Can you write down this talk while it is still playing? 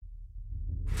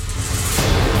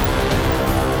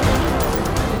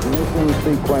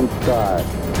sequence start.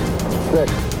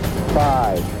 6,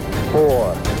 5,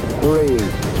 4, 3,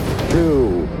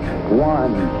 2,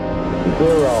 1,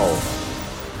 0.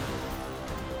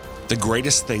 The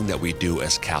greatest thing that we do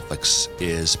as Catholics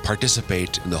is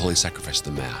participate in the Holy Sacrifice of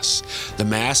the Mass. The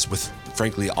Mass with,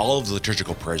 frankly, all of the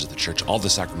liturgical prayers of the Church, all the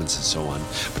sacraments and so on.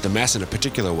 But the Mass in a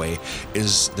particular way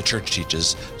is, the Church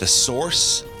teaches, the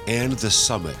source and the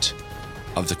summit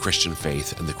of the Christian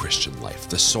faith and the Christian life.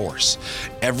 The source.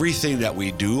 Everything that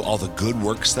we do, all the good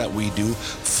works that we do,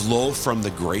 flow from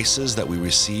the graces that we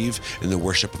receive in the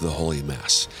worship of the Holy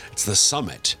Mass. It's the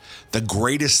summit. The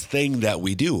greatest thing that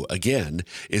we do, again,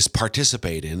 is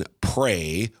participate in,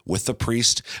 pray with the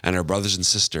priest and our brothers and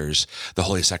sisters, the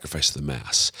Holy Sacrifice of the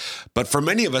Mass. But for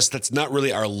many of us, that's not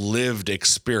really our lived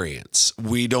experience.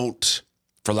 We don't,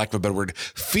 for lack of a better word,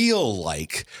 feel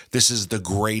like this is the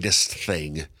greatest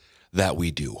thing that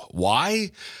we do.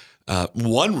 Why?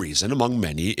 One reason among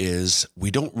many is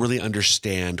we don't really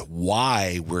understand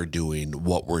why we're doing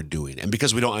what we're doing. And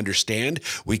because we don't understand,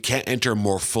 we can't enter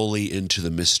more fully into the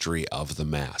mystery of the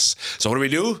Mass. So what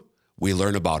do? We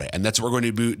learn about it. And that's what we're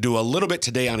going to do a little bit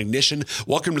today on Ignition.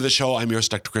 Welcome to the show. I'm your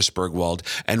host, Dr. Chris Bergwald,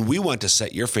 and we want to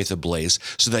set your faith ablaze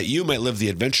so that you might live the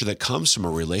adventure that comes from a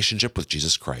relationship with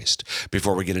Jesus Christ.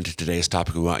 Before we get into today's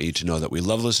topic, we want you to know that we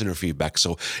love listener feedback.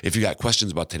 So if you got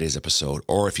questions about today's episode,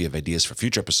 or if you have ideas for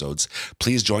future episodes,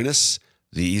 please join us.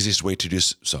 The easiest way to do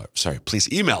so,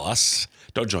 please email us.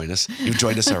 Don't join us. You've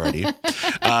joined us already.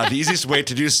 The easiest way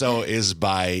to do so is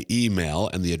by email,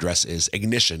 and the address is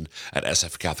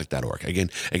ignition@sfcatholic.org.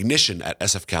 Again,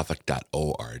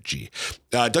 ignition@sfcatholic.org.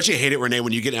 Don't you hate it, Renae,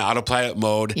 when you get in autopilot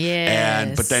mode?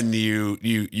 Yes. But then you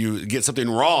get something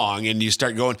wrong and you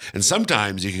start going, and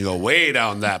sometimes you can go way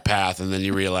down that path, and then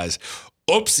you realize,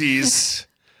 oopsies.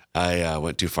 I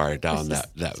went too far down that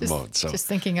mode. So just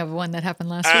thinking of one that happened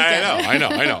last weekend. I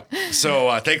know.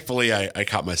 So thankfully, I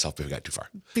caught myself if I got too far.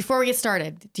 Before we get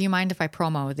started, do you mind if I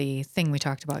promo the thing we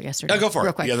talked about yesterday? Go for real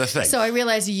it. Quick. Yeah, the thing. So I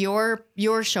realize your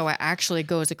show actually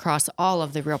goes across all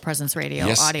of the Real Presence Radio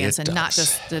audience, and not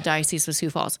just the Diocese of Sioux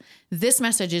Falls. This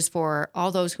message is for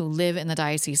all those who live in the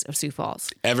Diocese of Sioux Falls.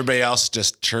 Everybody else,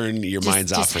 just turn your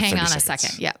minds off for 30 seconds. Just hang on a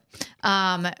second. Yeah.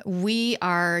 We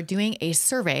are doing a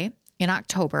survey in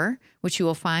October, which you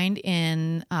will find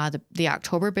in the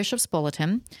October Bishop's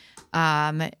Bulletin.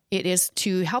 It is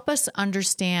to help us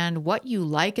understand what you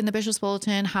like in the Bishop's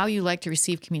Bulletin, how you like to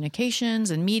receive communications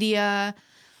and media,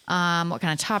 what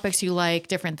kind of topics you like,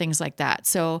 different things like that.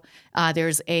 So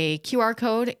there's a QR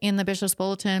code in the Bishop's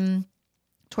Bulletin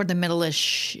toward the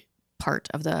middle-ish part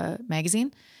of the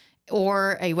magazine,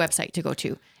 or a website to go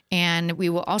to. And we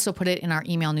will also put it in our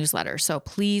email newsletter. So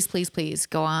please, please, please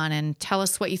go on and tell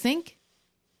us what you think.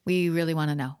 We really want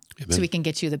to know. Amen. So we can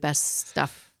get you the best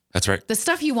stuff. That's right. The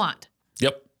stuff you want.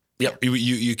 Yep.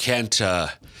 You can't.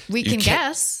 We can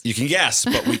guess. You can guess,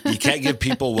 but you can't give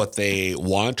people what they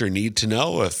want or need to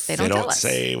know if they don't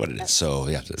say what it is. So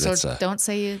yeah. So don't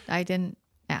say I didn't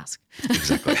ask.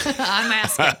 Exactly. I'm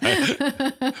asking.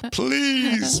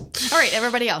 Please. All right,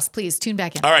 everybody else, please tune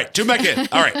back in. All right, tune back in.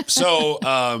 All right. So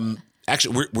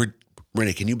actually, we're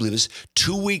Renae, can you believe this?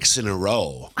 2 weeks in a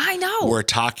row. I know. We're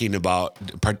talking about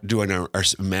doing our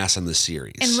Mass on the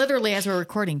series. And literally, as we're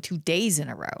recording, 2 days in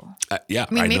a row. Yeah.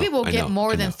 I mean, maybe we'll get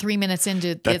more than 3 minutes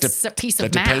into this piece of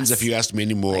Mass. That depends if you ask me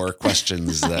any more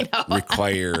questions that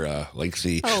require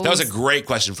lengthy. That was a great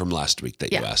question from last week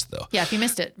that you asked, though. Yeah, if you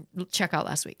missed it, check out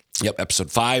last week. Yep,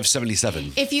 episode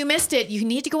 577. If you missed it, you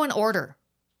need to go in order.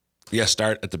 Yeah,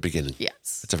 start at the beginning.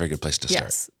 Yes. It's a very good place to start.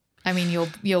 Yes. I mean, you'll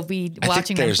be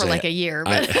watching them for like a year.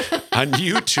 But on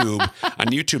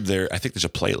YouTube, there I think there's a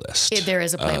playlist. There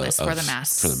is a playlist for the Mass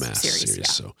series. Yeah.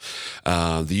 So,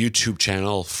 the YouTube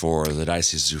channel for the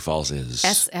Diocese of Sioux Falls is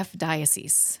SF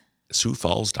Diocese. Sioux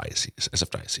Falls Diocese,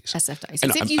 SF Diocese. SF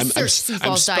Diocese. If you search Sioux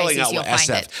Falls Diocese, you'll find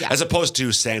it. Yeah. As opposed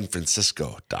to San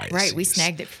Francisco Diocese. Right, we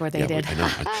snagged it before they did. I know.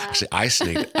 Actually,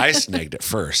 I snagged it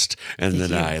first, and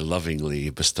then I lovingly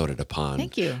bestowed it upon.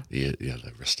 Thank you.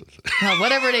 The rest of it. Well,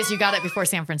 whatever it is, you got it before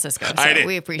San Francisco. So I did.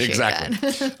 We appreciate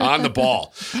that. On the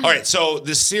ball. All right, so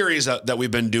this series that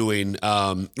we've been doing,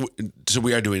 so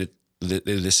we are doing it.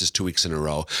 This is 2 weeks in a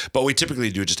row, but we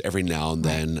typically do it just every now and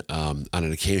then on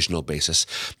an occasional basis.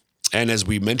 And as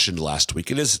we mentioned last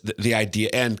week, it is the idea,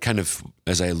 and kind of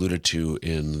as I alluded to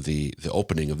in the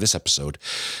opening of this episode,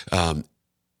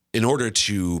 in order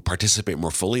to participate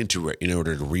more fully and in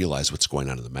order to realize what's going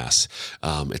on in the Mass,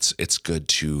 it's good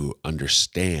to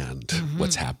understand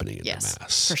what's happening in the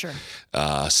Mass. For sure.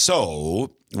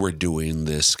 So we're doing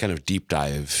this kind of deep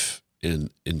dive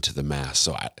into the Mass.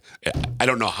 So I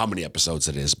don't know how many episodes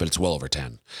it is, but it's well over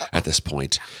 10 at this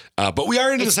point. But we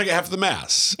are into the second half of the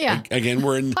Mass. Yeah. Again,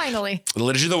 we're in Finally the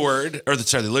Liturgy of the Word,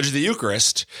 the Liturgy of the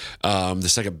Eucharist, the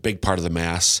second big part of the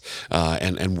Mass,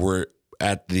 and we're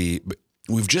at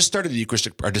We've just started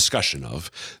our discussion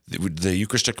of the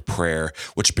Eucharistic Prayer,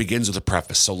 which begins with a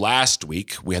preface. So last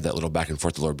week, we had that little back and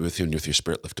forth, the Lord be with you and with your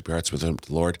spirit, lift up your hearts with him to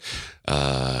the Lord.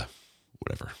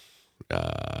 Whatever.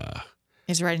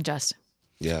 He's right and just.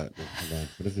 Yeah. Hold on.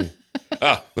 What is he?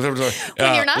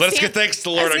 Let's give thanks to the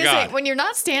Lord our God. When you're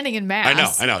not standing in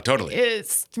Mass. I know, totally.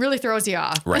 It really throws you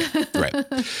off. Right.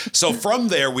 So from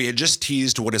there, we had just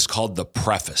teased what is called the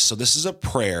preface. So this is a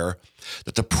prayer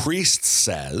that the priest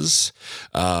says,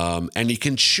 and he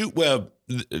can shoot, I'll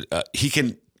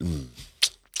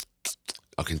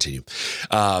continue.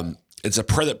 It's a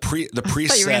prayer that the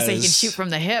priest says. You were going to say he can shoot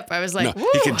from the hip. I was like, no,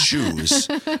 he can choose.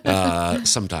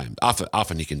 Sometimes,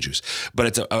 often he can choose.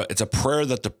 But it's a prayer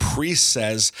that the priest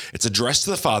says. It's addressed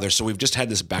to the Father. So we've just had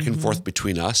this back and forth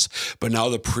between us. But now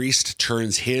the priest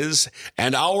turns his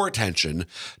and our attention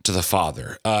to the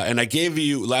Father. And I gave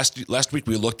you last week.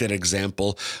 We looked at an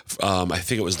example. I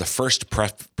think it was the first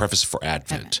preface for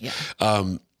Advent. Yeah.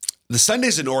 The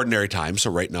Sunday's in ordinary time, so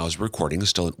right now as we're recording,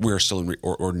 we're still in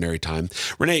ordinary time.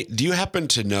 Renae, do you happen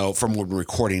to know from when we're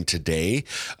recording today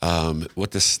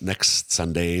what this next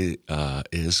Sunday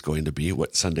is going to be?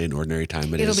 What Sunday in ordinary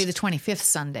time It'll be the 25th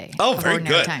Sunday. Oh, of very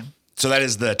ordinary good. Time. So that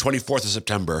is the 24th of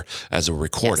September as we're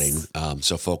recording. Yes.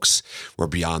 So folks, we're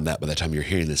beyond that by the time you're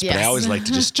hearing this. Yes. But I always like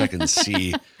to just check and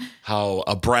see how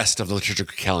abreast of the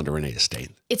liturgical calendar Renae is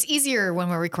staying. It's easier when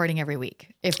we're recording every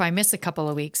week. If I miss a couple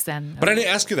of weeks, then... But I didn't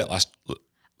ask you that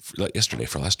yesterday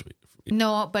for last week.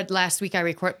 No, but last week I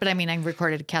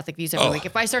recorded Catholic Views every week.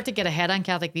 If I start to get ahead on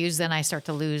Catholic Views, then I start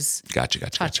to lose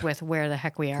touch with where the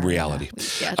heck we are. Reality.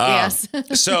 Yes.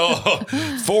 So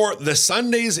for the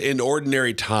Sundays in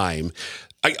ordinary time,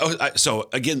 so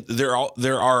again, there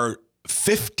are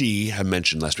 50, I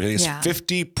mentioned last week, I think it's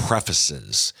 50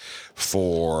 prefaces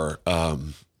for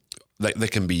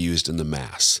that can be used in the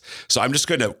Mass. So I'm just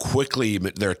going to quickly,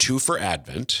 there are 2 for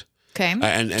Advent. Okay.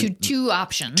 And two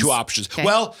options. 2 options. Okay.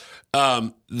 Well,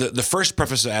 the first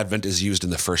preface of Advent is used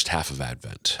in the first half of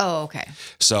Advent. Oh, okay.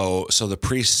 So the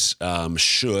priests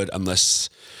should, unless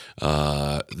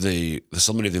the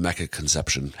Solemnity of the Immaculate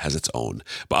Conception has its own.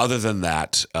 But other than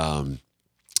that,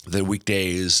 the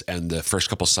weekdays and the first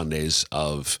couple Sundays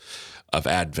of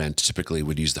Advent typically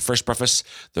would use the first preface.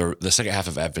 The second half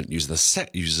of Advent uses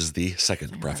the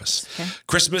second preface. Okay.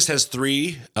 Christmas has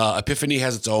 3. Epiphany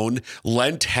has its own.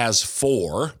 Lent has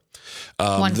 4.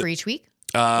 One for each week?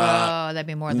 That'd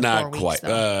be more than 4 weeks.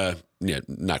 Not quite.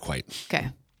 Not quite. Okay.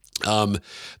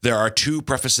 There are 2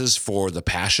 prefaces for the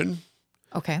Passion.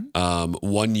 Okay.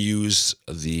 One use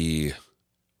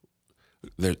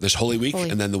there's Holy Week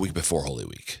and then the week before Holy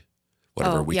Week.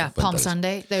 Whatever week. Yeah, Palm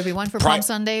Sunday. There'd be one for Palm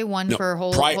Sunday, one for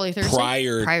Holy Thursday.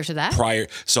 Prior to that?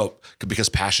 So because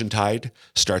Passiontide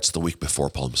starts the week before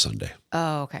Palm Sunday.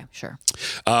 Oh, okay. Sure.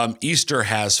 Easter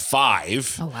has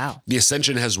 5. Oh, wow. The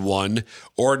Ascension has 1.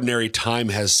 Ordinary Time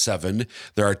has 7.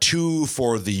 There are 2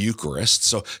 for the Eucharist.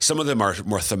 So some of them are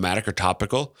more thematic or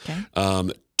topical.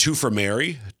 Okay. 2 for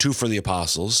Mary, 2 for the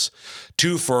apostles,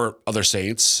 2 for other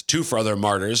saints, 2 for other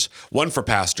martyrs, 1 for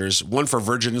pastors, 1 for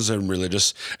virgins and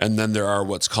religious, and then there are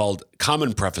what's called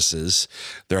common prefaces.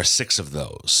 There are 6 of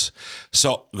those.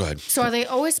 So go ahead. So are they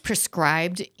always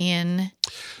prescribed in?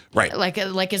 Right.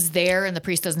 Like is there and the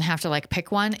priest doesn't have to like pick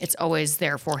one? It's always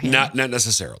there for him. Not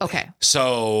necessarily. Okay.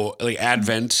 So like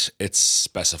Advent, it's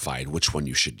specified which one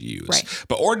you should use. Right.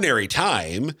 But ordinary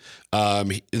time,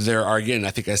 there are, again,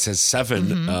 I think I said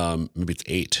 7, maybe it's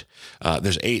 8.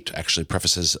 There's 8 actually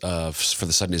prefaces for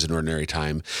the Sundays in ordinary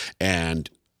time, and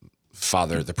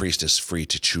Father, the priest, is free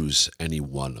to choose any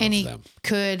one of them. He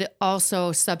could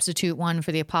also substitute one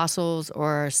for the apostles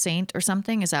or saint or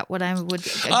something. Is that what I would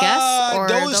guess? Or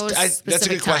that's a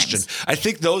good question. I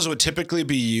think those would typically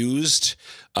be used.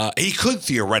 He could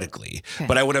theoretically,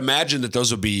 but I would imagine that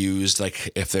those would be used like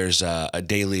if there's a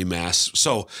daily Mass.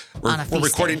 So we're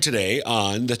recording today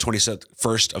on the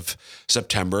 21st of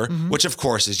September, which of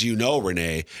course, as you know,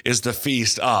 Renae, is the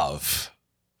feast of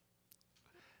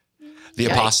the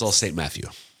Apostle St. Matthew.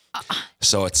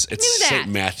 So it's St.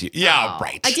 Matthew. Yeah,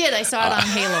 right. I did. I saw it on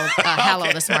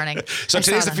Hallow this morning. So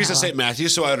today's the feast of St. Matthew.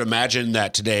 So I would imagine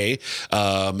that today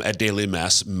at daily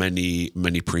Mass, many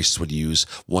priests would use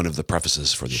one of the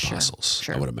prefaces for the apostles.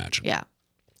 Sure. I would imagine. Yeah.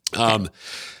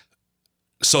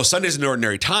 So Sundays in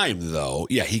ordinary time, though,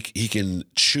 yeah, he can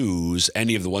choose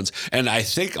any of the ones, and I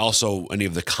think also any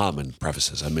of the common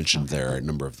prefaces. I mentioned there are a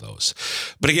number of those.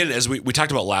 But again, as we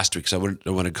talked about last week, so I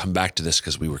want to come back to this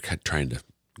because we were trying to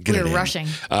get it in. We were rushing.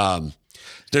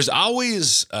 There's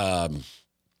always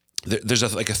there's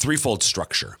a threefold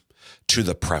structure to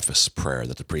the preface prayer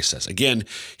that the priest says. Again,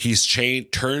 he's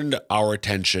turned our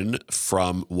attention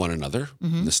from one another,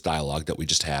 this dialogue that we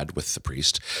just had with the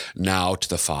priest, now to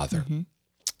the Father.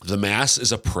 The Mass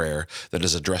is a prayer that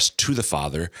is addressed to the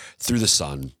Father through the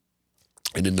Son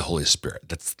and in the Holy Spirit.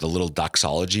 That's the little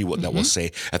doxology that we'll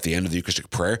say at the end of the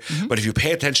Eucharistic prayer. But if you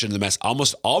pay attention to the Mass,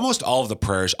 almost all of the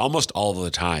prayers, almost all of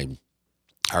the time,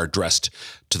 are addressed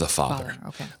to the Father.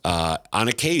 Okay. On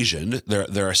occasion,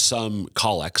 there are some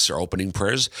collects or opening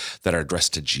prayers that are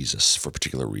addressed to Jesus for a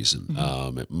particular reason.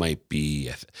 It might be,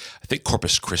 I think,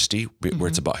 Corpus Christi, where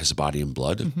it's about his body and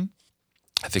blood.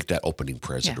 I think that opening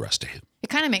prayer is addressed to him. It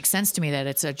kind of makes sense to me that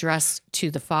it's addressed to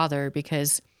the Father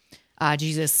because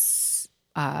Jesus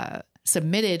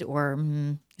submitted, or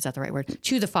is that the right word,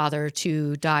 to the Father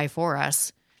to die for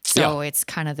us. So it's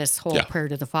kind of this whole prayer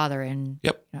to the Father. And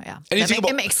and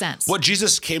it makes sense. What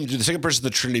Jesus came to do, the second person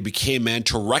of the Trinity became man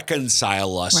to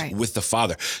reconcile us with the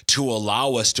Father, to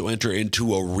allow us to enter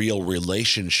into a real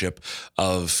relationship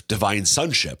of divine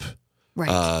sonship.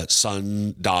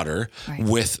 Son, daughter,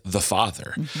 with the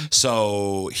Father.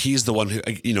 So he's the one who,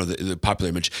 the popular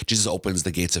image, Jesus opens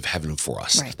the gates of heaven for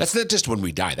us. That's not just when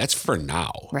we die. That's for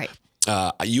now.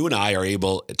 You and I are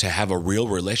able to have a real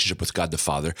relationship with God the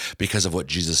Father because of what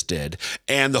Jesus did.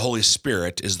 And the Holy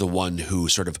Spirit is the one who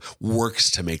sort of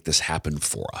works to make this happen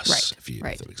for us, if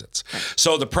that makes sense.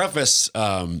 So the preface,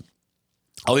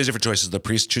 all these different choices, the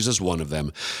priest chooses one of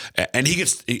them, and he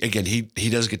gets, again, he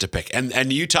does get to pick.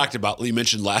 And you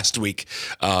mentioned last week,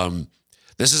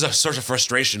 this is a sort of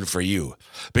frustration for you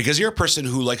because you're a person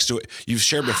who likes to, you've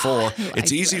shared before,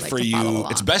 it's easy for you,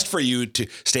 it's best for you to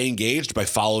stay engaged by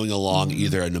following along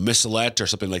either in a missalette or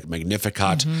something like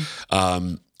Magnificat.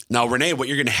 Now, Renae, what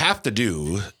you're going to have to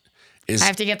do is I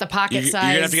have to get the pocket size. You're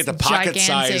going to have to get the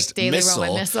pocket-sized daily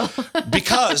Roman missal.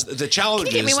 Because the challenge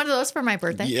Can you get me one of those for my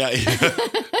birthday? Yeah.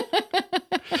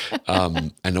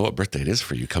 I know what birthday it is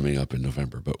for you coming up in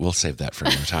November, but we'll save that for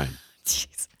another time.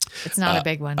 Jeez. It's not a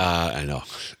big one. I know.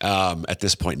 At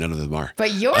this point, none of them are.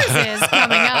 But yours is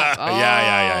coming up. Oh.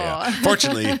 Yeah.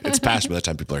 Fortunately, it's past by the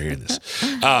time people are hearing this.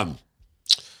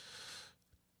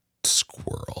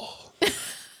 Squirrel.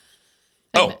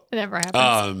 It never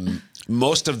happens.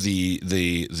 Most of the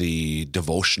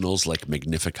devotionals like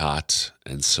Magnificat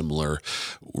and similar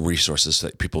resources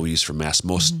that people use for Mass,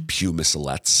 most pew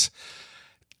missalettes,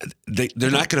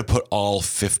 they're not going to put all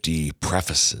 50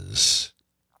 prefaces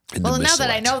in the missalette. Now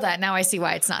that I know that, now I see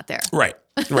why it's not there. Right.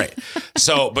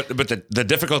 So, but the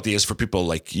difficulty is for people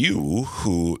like you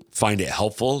who find it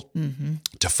helpful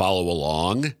to follow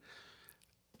along.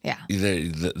 Yeah.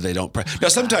 They don't pray. Now,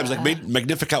 sometimes like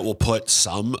Magnificat will put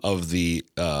some of the,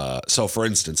 so for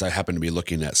instance, I happen to be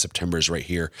looking at September's right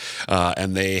here,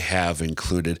 and they have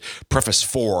included Preface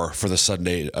 4 for the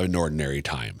Sunday in Ordinary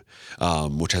Time,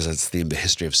 which has its theme, the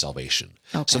history of salvation.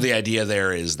 Okay. So the idea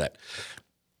there is that,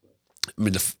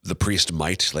 the priest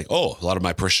might a lot of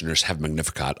my parishioners have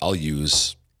Magnificat. I'll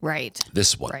use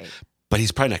this one. Right. But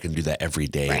he's probably not going to do that every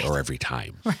day or every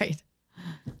time. Right.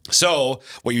 So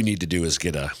what you need to do is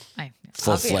get a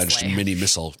full-fledged mini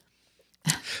missal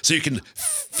so you can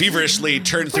feverishly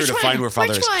turn through to find where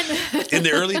Father is. In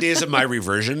the early days of my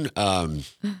reversion,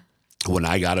 when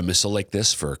I got a missal like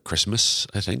this for Christmas,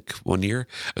 I think one year,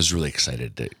 I was really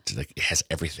excited to it has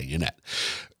everything in it.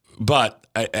 But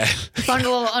I found a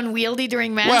little unwieldy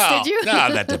during Mass, did you?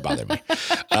 No, that didn't bother me.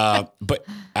 But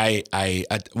I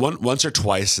once or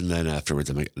twice, and then afterwards,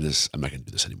 I'm not going to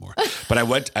do this anymore. But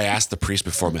I asked the priest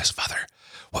before Mass, Father,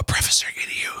 what preface are you going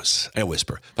to use? I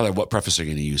whisper, Father, what preface are you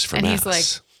going to use for Mass? And he's like,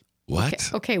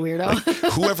 what? Okay,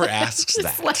 weirdo. Whoever asks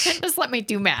that. Just let me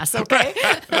do Mass, okay?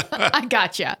 I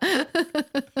gotcha.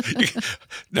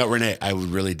 No, Renae, I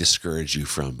would really discourage you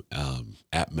from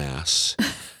at Mass.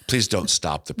 Please don't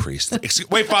stop the priest.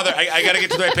 Wait, Father, I got to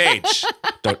get to my page.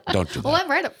 Don't do that. Well, I'm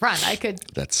right up front. I could.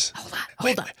 That's. Hold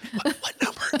on. What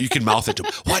number? You can mouth it to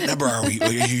him. What number are you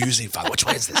using, Father? Which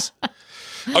way is this?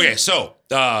 Okay, so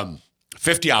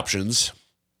 50 options,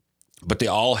 but they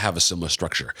all have a similar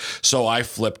structure. So I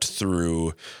flipped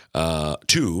through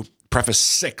to Preface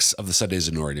 6 of the Sundays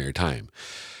in Ordinary Time.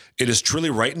 It is truly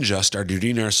right and just, our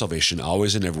duty and our salvation,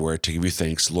 always and everywhere, to give you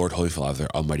thanks, Lord, Holy Father,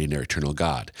 Almighty and eternal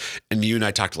God. And you and I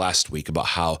talked last week about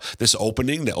how this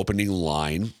opening, the opening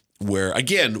line, where,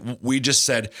 again, we just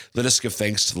said, let us give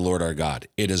thanks to the Lord our God.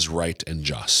 It is right and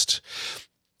just.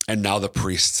 And now the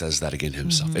priest says that again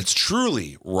himself. It's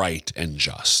truly right and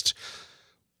just.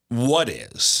 What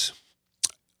is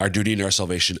our duty and our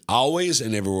salvation, always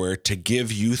and everywhere, to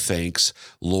give you thanks,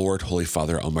 Lord, Holy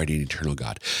Father, Almighty and Eternal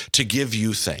God, to give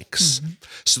you thanks.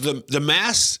 So the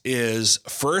Mass is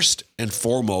first and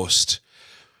foremost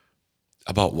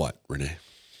about what, Renae?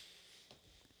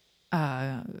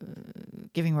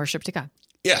 Giving worship to God.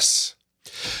 Yes.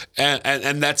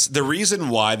 And that's the reason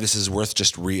why this is worth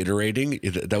just reiterating.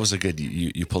 That was a good,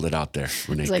 you pulled it out there,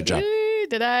 Renae. Good job.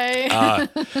 Did I?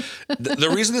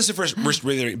 The reason this is first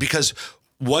reiterating, because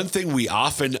one thing we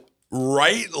often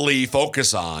rightly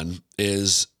focus on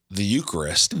is the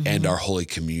Eucharist and our Holy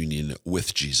Communion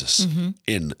with Jesus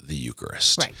in the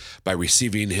Eucharist. Right. By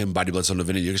receiving him, body, blood, soul, and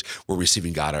divinity, we're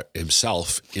receiving God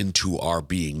himself into our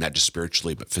being, not just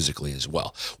spiritually, but physically as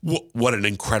well. What an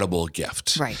incredible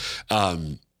gift. Right.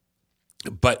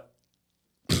 But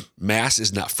Mass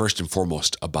is not first and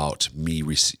foremost about me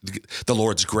the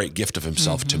Lord's great gift of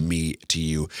himself to me, to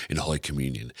you in Holy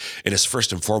Communion. It is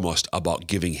first and foremost about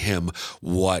giving him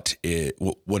what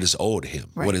is owed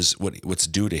him, right. what's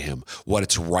due to him, what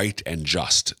it's right and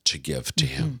just to give to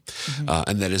him.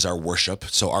 And that is our worship.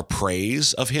 So our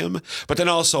praise of him, but then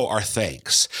also our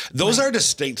thanks. Those are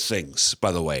distinct things,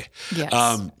 by the way. Yes.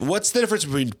 What's the difference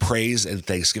between praise and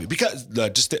thanksgiving? Because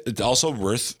it's also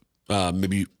worth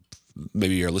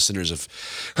maybe your listeners have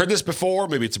heard this before.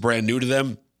 Maybe it's brand new to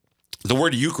them. The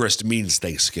word Eucharist means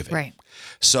thanksgiving. Right.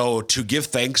 So to give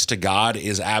thanks to God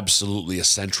is absolutely a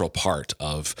central part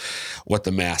of what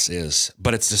the Mass is,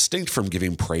 but it's distinct from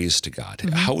giving praise to God.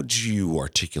 How would you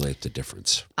articulate the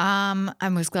difference? I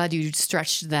was glad you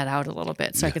stretched that out a little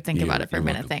bit so I could think about it for a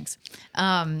minute. Welcome. Thanks.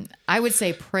 I would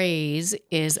say praise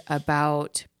is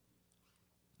about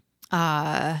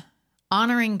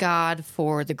honoring God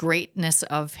for the greatness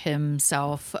of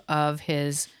himself, of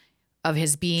his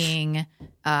being,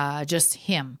 just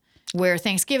him. Where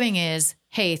thanksgiving is,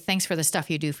 hey, thanks for the stuff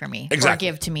you do for me, or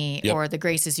give to me, or the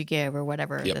graces you give, or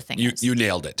whatever the thing is. You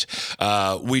nailed it.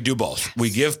 We do both. We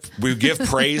give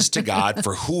praise to God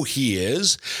for who he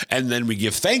is, and then we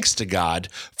give thanks to God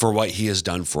for what he has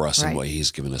done for us and what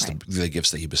he's given us, the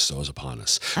gifts that he bestows upon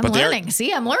us. I'm learning.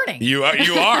 See, I'm learning. You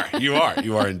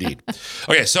are indeed.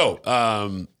 Okay,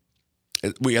 so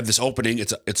we have this opening.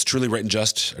 It's truly right and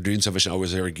just. Our duty and salvation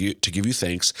always there to give you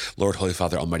thanks, Lord, Holy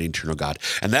Father, Almighty, Eternal God.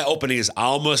 And that opening is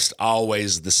almost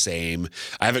always the same.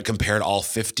 I haven't compared all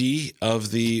 50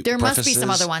 of the There prefaces. must be some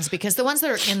other ones, because the ones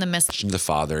that are in the midst. The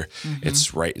Father,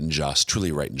 it's right and just,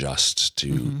 truly right and just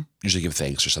to usually give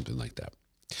thanks or something like that.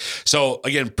 So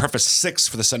again, Preface 6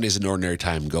 for the Sundays in Ordinary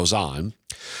Time goes on.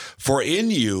 For in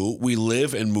you we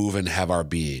live and move and have our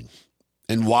being.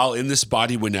 And while in this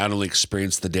body we not only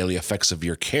experience the daily effects of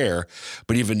your care,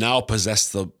 but even now possess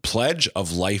the pledge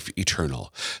of life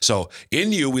eternal. So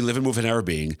in you we live and move and have our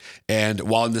being. And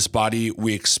while in this body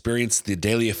we experience the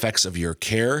daily effects of your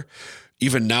care,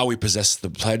 even now we possess the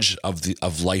pledge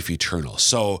of life eternal.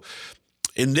 So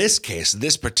in this case,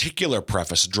 this particular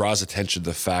preface draws attention to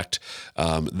the fact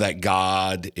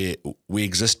that we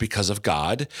exist because of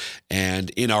God, and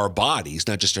in our bodies,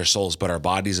 not just our souls, but our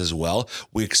bodies as well,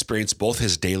 we experience both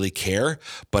his daily care,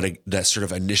 but that sort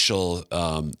of initial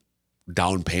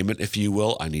down payment, if you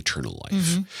will, on eternal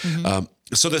life.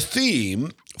 So the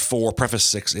theme for Preface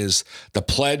 6 is the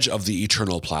pledge of the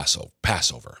eternal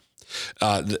Passover.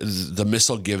 The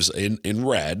missal gives in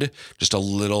red just a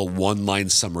little one-line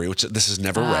summary, which this is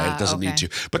never read, doesn't need to,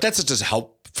 but that's just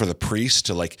help for the priest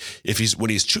to, like,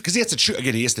 because he has to choose,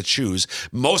 again, he has to choose.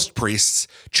 Most priests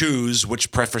choose which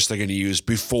preface they're going to use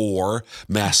before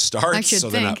Mass starts. I should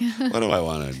think. They're not, what do I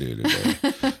want to do today?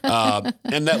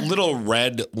 And that little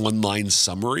red one-line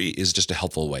summary is just a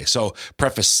helpful way. So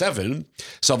Preface 7,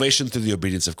 salvation through the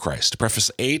obedience of Christ.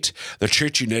 Preface 8, the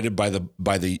church united by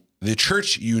the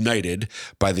church united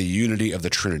by the unity of the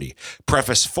Trinity.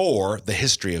 Preface 4, the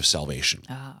history of salvation.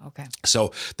 Okay.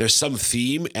 So there's some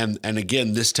theme, and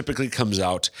again, this typically comes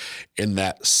out in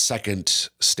that second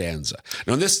stanza.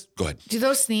 Now go ahead. Do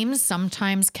those themes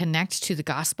sometimes connect to the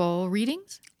gospel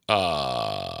readings?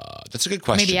 That's a good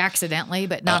question. Maybe accidentally,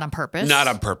 but not on purpose. Not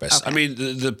on purpose. Okay. I mean,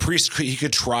 the priest, he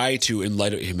could try to, in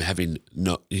light of him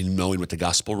knowing what the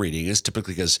gospel reading is,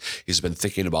 typically because he's been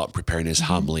thinking about preparing his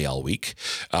homily all week,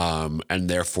 and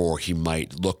therefore he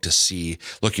might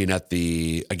looking at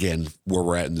again, where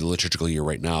we're at in the liturgical year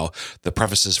right now, the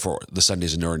prefaces for the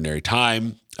Sundays in Ordinary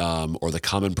Time, or the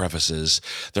common prefaces,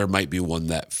 there might be one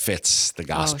that fits the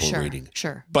gospel reading.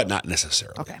 Sure. But not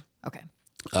necessarily. Okay.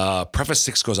 Preface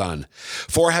 6 goes on.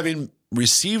 For having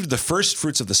received the first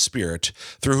fruits of the Spirit,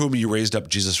 through whom you raised up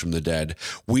Jesus from the dead,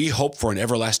 we hope for an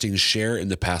everlasting share in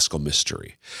the Paschal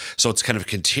mystery. So it's kind of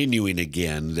continuing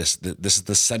again. This is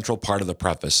the central part of the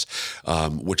preface,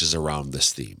 which is around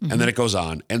this theme. And then it goes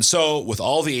on. And so with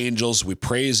all the angels, we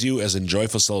praise you, as in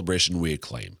joyful celebration we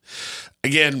acclaim.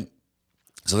 Again,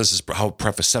 so this is how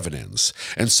Preface 7 ends.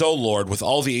 And so, Lord, with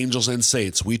all the angels and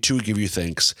saints, we too give you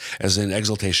thanks, as in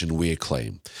exaltation we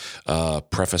acclaim.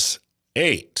 Preface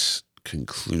 8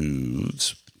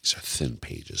 concludes, these are thin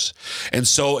pages. And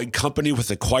so, in company with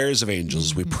the choirs of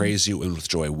angels, we praise you, and with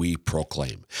joy we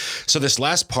proclaim. So this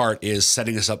last part is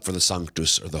setting us up for the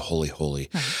Sanctus, or the Holy Holy.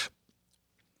 Right.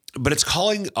 But it's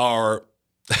calling our,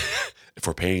 if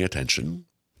we're paying attention,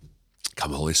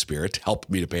 come Holy Spirit, help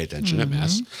me to pay attention at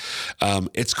Mass.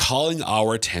 It's calling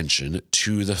our attention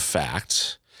to the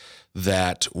fact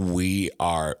that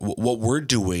what we're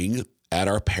doing at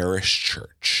our parish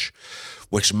church,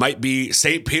 which might be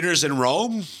St. Peter's in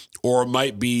Rome, or it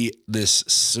might be this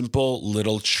simple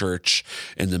little church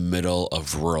in the middle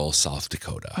of rural South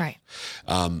Dakota. Right.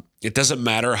 It doesn't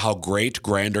matter how great,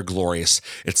 grand, or glorious.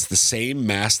 It's the same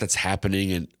Mass that's happening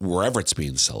in wherever it's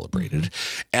being celebrated.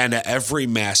 And at every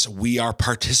Mass, we are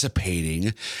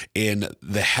participating in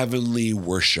the heavenly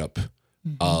worship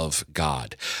of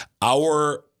God.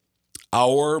 Our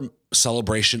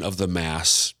celebration of the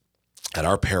Mass at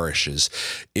our parishes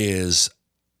is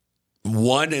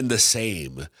one and the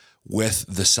same with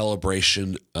the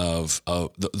celebration of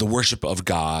the worship of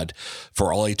God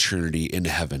for all eternity in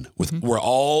heaven, where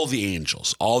all the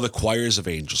angels, all the choirs of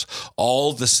angels,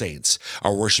 all the saints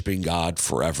are worshiping God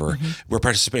forever. We're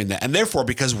participating in that. And therefore,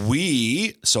 because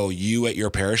so you at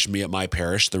your parish, me at my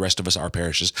parish, the rest of us, our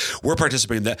parishes, we're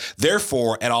participating in that.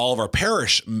 Therefore, at all of our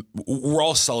parish, we're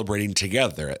all celebrating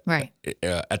together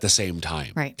at the same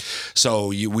time. Right.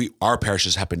 So our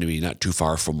parishes happen to be not too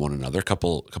far from one another, a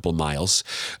couple miles.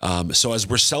 So as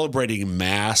we're celebrating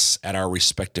Mass at our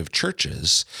respective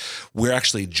churches, we're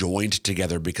actually joined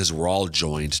together because we're all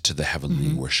joined to the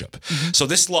heavenly worship. So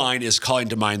this line is calling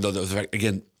to mind, though,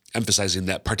 again, emphasizing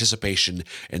that participation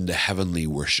in the heavenly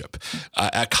worship.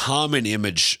 A common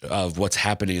image of what's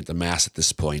happening at the Mass at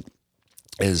this point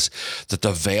is that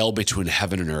the veil between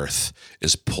heaven and earth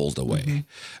is pulled away,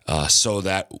 so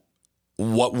that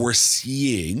what we're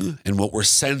seeing and what we're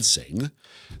sensing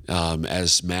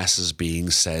as Mass is being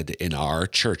said in our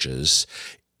churches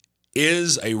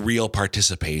is a real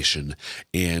participation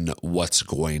in what's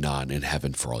going on in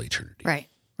heaven for all eternity. Right.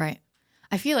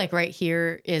 I feel like right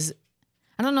here is,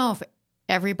 I don't know if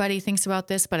everybody thinks about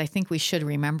this, but I think we should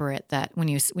remember it, that when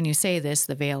you say this,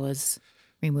 the veil is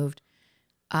removed.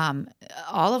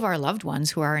 All of our loved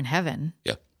ones who are in heaven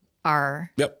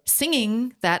are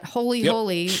singing that holy,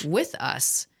 holy with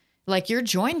us. Like, you're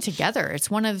joined together.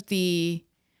 It's one of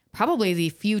probably the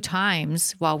few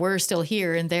times while we're still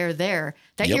here and they're there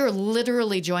that you're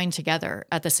literally joined together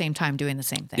at the same time doing the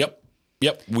same thing.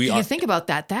 Yep. You think about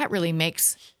that. That really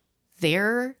makes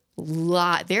the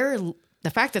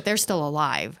fact that they're still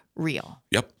alive real.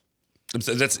 Yep.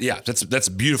 That's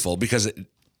beautiful, because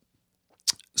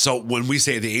so when we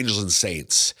say the angels and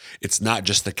saints, it's not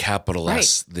just the capital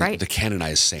S, the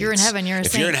canonized saints. You're in heaven, you're a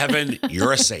saint. If you're in heaven,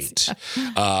 you're a saint.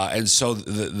 And so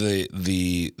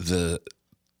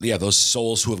those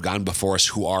souls who have gone before us,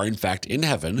 who are in fact in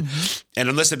heaven, and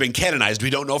unless they've been canonized,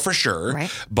 we don't know for sure.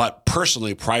 Right. But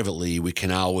personally, privately, we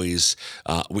can always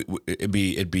it'd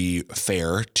be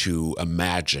fair to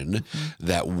imagine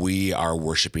that we are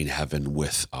worshiping heaven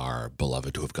with our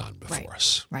beloved who have gone before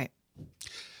us. Right.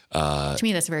 To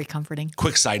me, that's very comforting.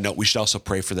 Quick side note: we should also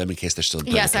pray for them in case they're still in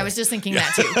purgatory. Yes, I was just thinking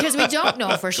that too, because we don't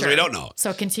know for sure. We don't know.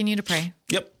 So continue to pray.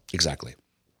 Yep, exactly.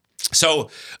 So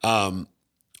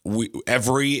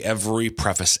every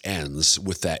preface ends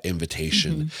with that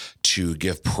invitation to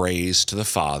give praise to the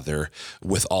Father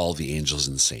with all the angels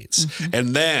and saints.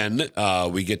 And then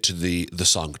we get to the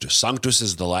Sanctus. Sanctus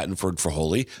is the Latin word for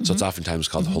holy, so it's oftentimes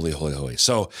called Holy, Holy, Holy.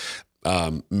 So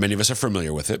many of us are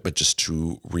familiar with it, but just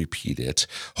to repeat it: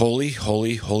 Holy,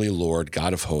 holy, holy Lord,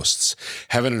 God of hosts,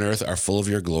 heaven and earth are full of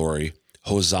your glory.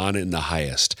 Hosanna in the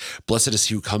highest. Blessed is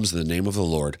he who comes in the name of the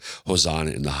Lord. Hosanna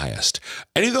in the highest.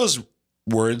 Any of those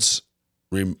words,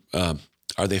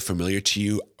 are they familiar to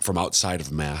you from outside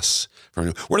of Mass? Where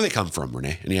do they come from,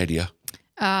 Renae? Any idea?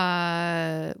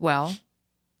 Well,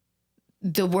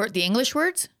 the English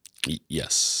words?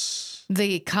 Yes.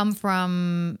 They come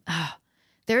from,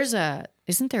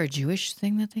 isn't there a Jewish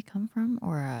thing that they come from?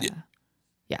 Or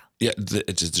yeah.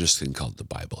 It's just a thing called the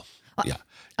Bible. Yeah.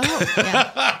 Oh,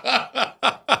 yeah.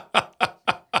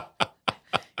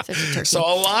 So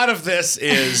a lot of this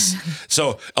is,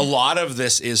 So a lot of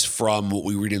this is from what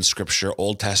we read in Scripture,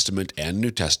 Old Testament and New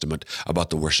Testament, about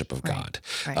the worship of God.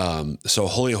 Right. So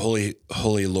holy, holy,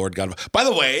 holy Lord God. By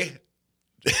the way,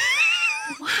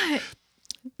 What?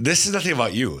 this is nothing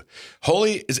about you.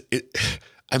 Holy is it.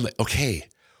 I'm like, okay.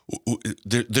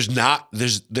 There's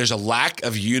a lack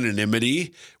of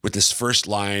unanimity with this first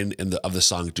line of the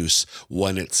Sanctus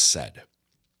when it's said.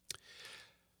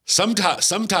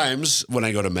 Sometimes when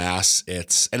I go to Mass,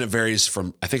 and it varies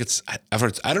from, I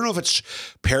don't know if it's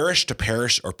parish to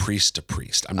parish or priest to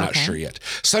priest. I'm not sure yet.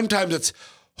 Sometimes it's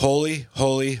holy,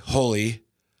 holy, holy,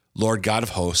 Lord God of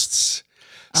hosts.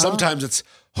 Sometimes it's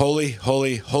holy,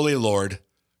 holy, holy Lord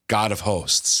God of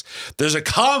hosts. There's a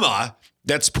comma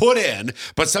that's put in,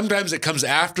 but sometimes it comes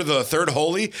after the third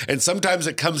holy, and sometimes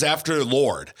it comes after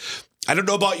Lord. I don't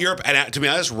know about Europe, and to be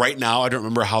honest, right now I don't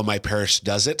remember how my parish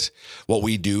does it, what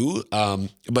we do.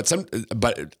 But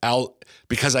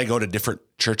because I go to different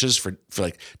churches for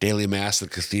like daily Mass, the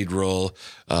cathedral,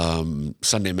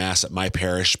 Sunday Mass at my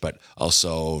parish, but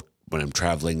also when I'm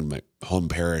traveling, my home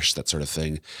parish, that sort of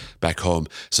thing, back home.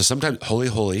 So sometimes holy,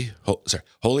 holy,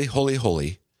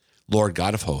 holy, Lord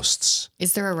God of hosts.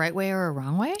 Is there a right way or a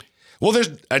wrong way? Well,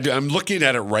 I'm looking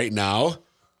at it right now.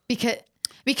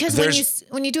 Because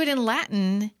when you do it in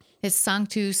Latin, it's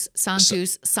Sanctus,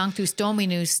 Sanctus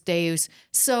Dominus Deus.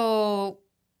 So,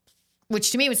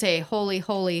 which to me would say holy,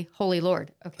 holy, holy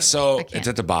Lord. Okay. So it's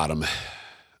at the bottom,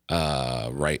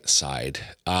 right side.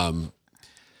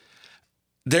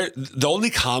 The only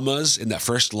commas in that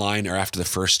first line are after the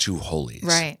first two holies.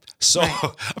 Right. So,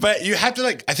 but you have to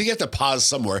I think you have to pause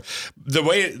somewhere. The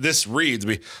way this reads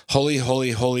would be holy,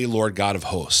 holy, holy Lord God of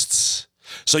hosts.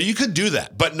 So you could do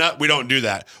that, but we don't do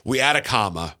that. We add a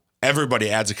comma.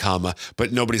 Everybody adds a comma,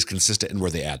 but nobody's consistent in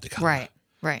where they add the comma.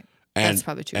 Right. And, that's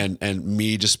probably true. And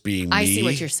me just being me. I see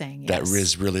what you're saying. Yes. That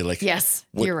is really like, yes,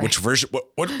 you're right. Which version?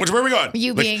 Which where are we going?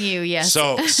 You being you, yes.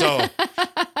 So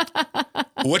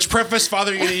which preface,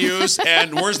 Father, are you going to use?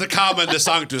 And where's the comma in the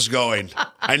Sanctus going?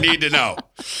 I need to know.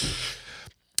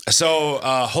 So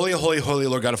holy, holy, holy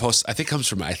Lord God of hosts, I think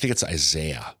it's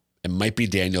Isaiah. It might be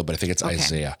Daniel, but I think it's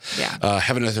Isaiah. Yeah.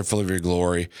 Heaven and earth are full of your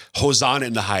glory. Hosanna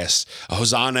in the highest.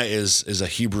 Hosanna is a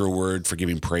Hebrew word for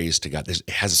giving praise to God. It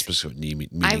has a specific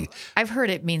meaning. I've heard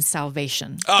it means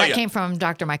salvation. Oh, that came from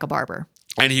Dr. Michael Barber.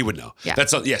 And he would know. Yeah.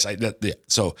 Yeah.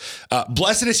 So,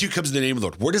 blessed is he who comes in the name of the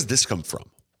Lord. Where does this come from?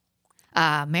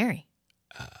 Mary.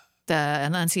 The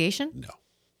Annunciation? No.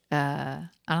 I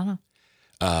don't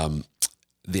know.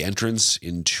 The entrance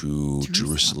into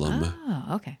Jerusalem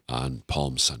on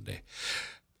Palm Sunday.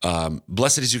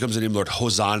 Blessed is he who comes in the name of the Lord.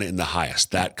 Hosanna in the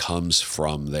highest. That comes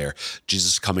from there.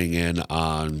 Jesus coming in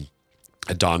on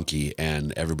a donkey,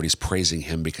 and everybody's praising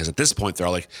him because at this point they're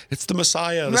all like, it's the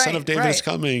Messiah, the Son of David is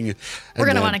coming. And we're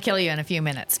going to want to kill you in a few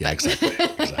minutes. Yeah, exactly.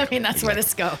 I mean, that's where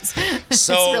this goes. It's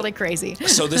really crazy.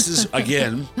 So this is,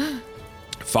 again,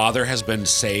 Father has been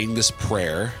saying this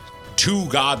prayer to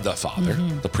God the Father,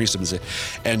 the priest of the,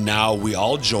 and now we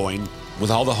all join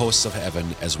with all the hosts of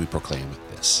heaven as we proclaim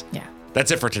this. Yeah. That's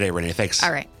it for today, Renae. Thanks.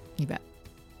 All right. You bet.